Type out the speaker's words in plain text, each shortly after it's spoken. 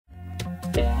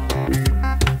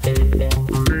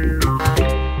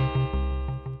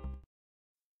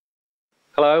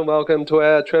Hello and welcome to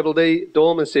our TreblD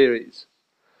Dormer series.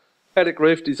 Attic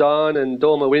roof design and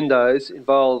dormer windows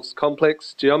involves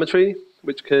complex geometry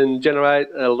which can generate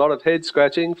a lot of head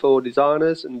scratching for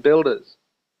designers and builders.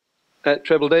 At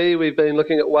TreblD we've been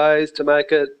looking at ways to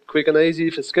make it quick and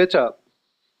easy for SketchUp.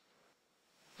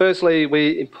 Firstly,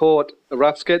 we import a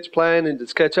rough sketch plan into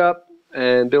SketchUp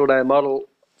and build our model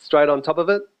straight on top of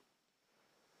it.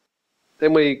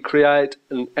 Then we create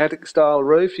an attic style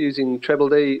roof using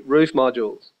TreblD roof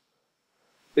modules.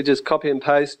 We just copy and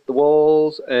paste the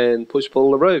walls and push pull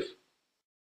the roof.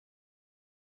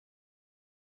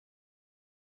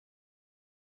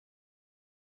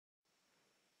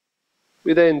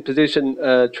 We then position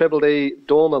a TreblD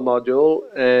Dormer module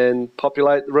and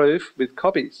populate the roof with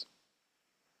copies.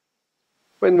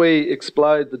 When we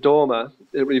explode the dormer,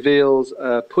 it reveals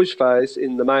a push face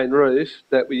in the main roof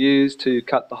that we use to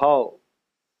cut the hole.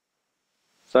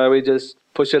 So we just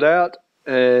push it out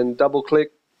and double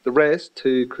click the rest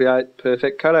to create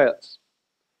perfect cutouts.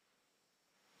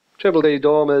 TreblD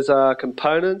dormers are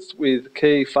components with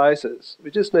key faces.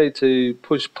 We just need to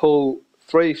push pull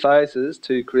 3 faces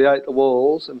to create the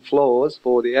walls and floors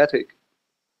for the attic.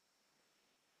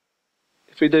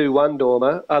 If we do one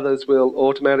dormer, others will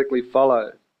automatically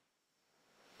follow.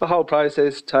 The whole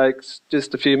process takes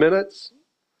just a few minutes.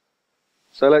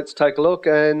 So let's take a look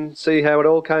and see how it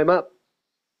all came up.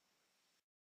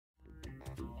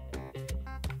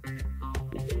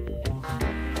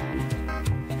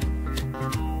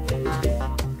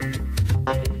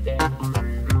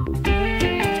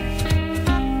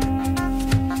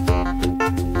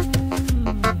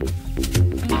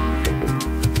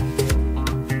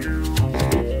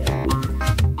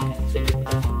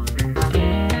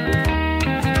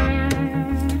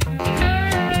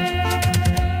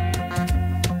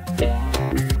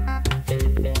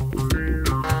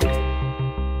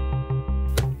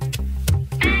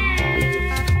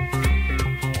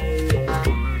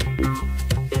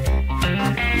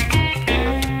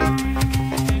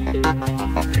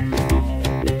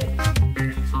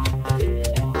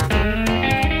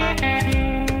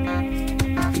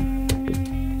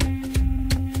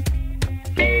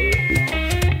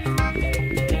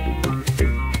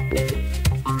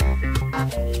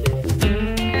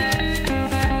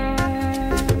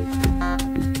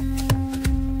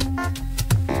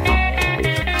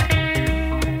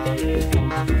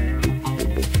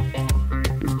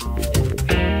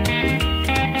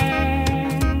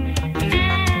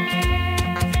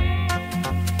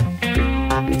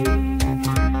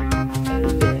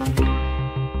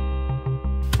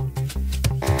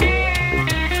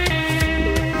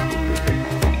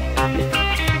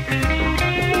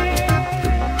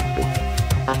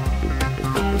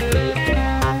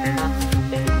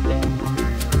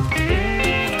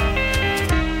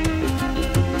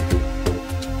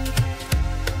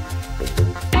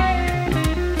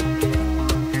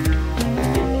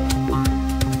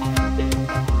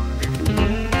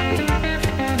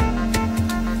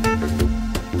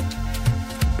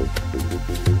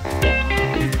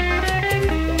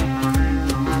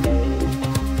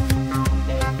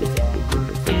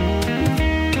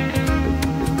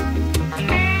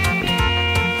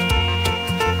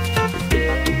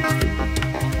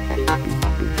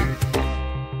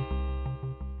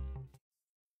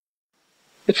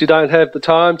 If you don't have the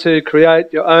time to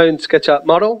create your own SketchUp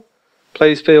model,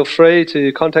 please feel free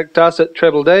to contact us at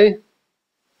TreblD.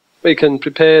 We can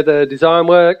prepare the design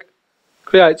work,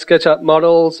 create SketchUp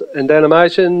models and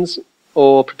animations,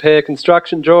 or prepare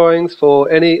construction drawings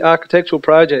for any architectural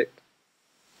project.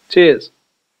 Cheers!